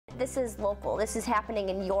this is local. This is happening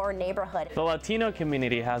in your neighborhood. The Latino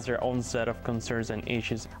community has their own set of concerns and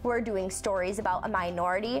issues. We're doing stories about a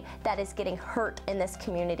minority that is getting hurt in this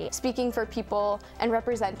community. Speaking for people and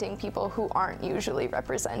representing people who aren't usually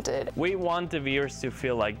represented. We want the viewers to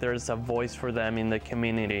feel like there's a voice for them in the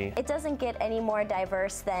community. It doesn't get any more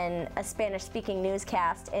diverse than a Spanish-speaking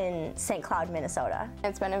newscast in St. Cloud, Minnesota.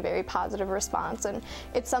 It's been a very positive response, and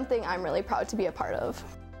it's something I'm really proud to be a part of.